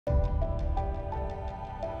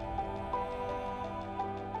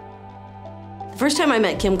First time I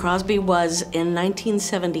met Kim Crosby was in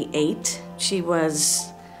 1978. She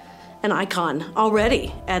was an icon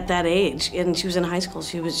already at that age, and she was in high school.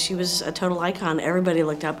 She was a total icon. Everybody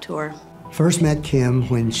looked up to her. First met Kim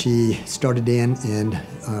when she started in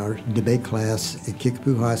our debate class at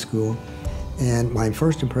Kickapoo High School. And my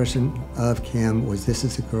first impression of Kim was this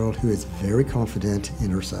is a girl who is very confident in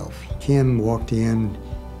herself. Kim walked in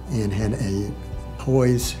and had a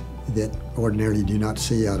poise that ordinarily you do not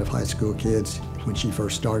see out of high school kids when she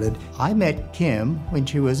first started. I met Kim when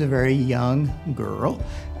she was a very young girl,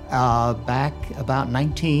 back about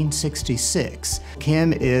 1966.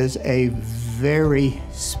 Kim is a very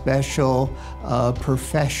special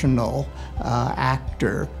professional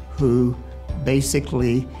actor who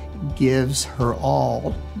basically gives her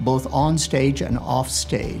all, both on stage and off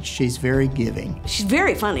stage. She's very giving. She's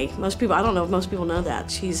very funny. Most people, I don't know if most people know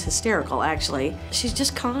that. She's hysterical, actually. She's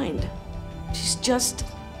just kind. She's just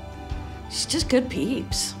good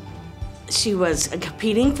peeps. She was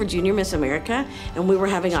competing for Junior Miss America, and we were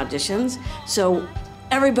having auditions. So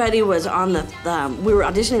everybody was on we were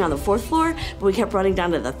auditioning on the 4th floor, but we kept running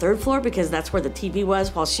down to the 3rd floor because that's where the TV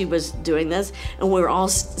was while she was doing this. And we were all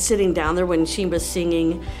sitting down there when she was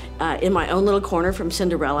singing in my own little corner from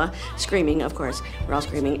Cinderella, screaming, of course. We're all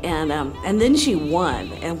screaming. And then she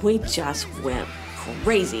won, and we just went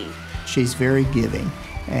crazy. She's very giving,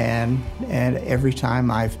 and every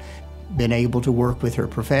time I've been able to work with her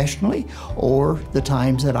professionally, or the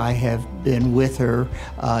times that I have been with her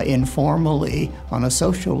informally on a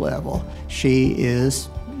social level, she is,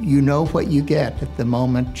 you know what you get at the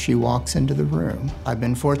moment she walks into the room. I've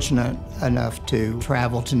been fortunate enough to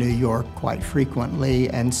travel to New York quite frequently,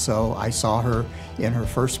 and so I saw her in her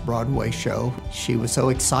first Broadway show. She was so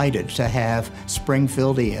excited to have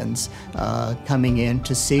Springfieldians coming in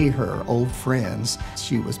to see her, old friends.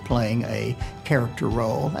 She was playing a character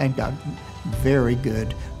role and got very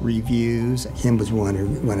good reviews. Kim was one who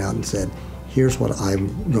went out and said, here's what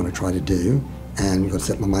I'm going to try to do, and I'm going to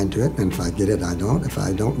set my mind to it, and if I get it, I don't. If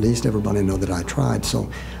I don't, at least everybody know that I tried. So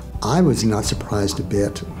I was not surprised a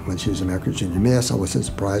bit when she was America's Junior Miss. I wasn't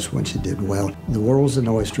surprised when she did well. The world's an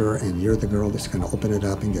oyster, and you're the girl that's going to open it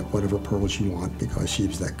up and get whatever pearls you want because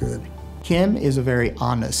she's that good. Kim is a very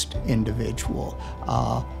honest individual,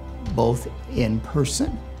 both in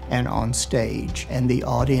person and on stage, and the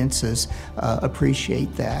audiences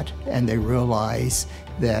appreciate that, and they realize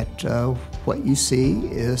that what you see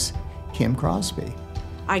is Kim Crosby.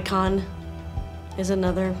 Icon is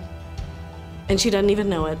another, and she doesn't even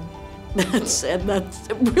know it. That's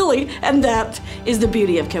really, and that is the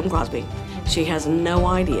beauty of Kim Crosby. She has no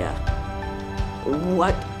idea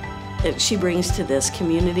what she brings to this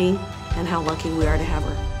community and how lucky we are to have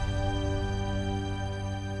her.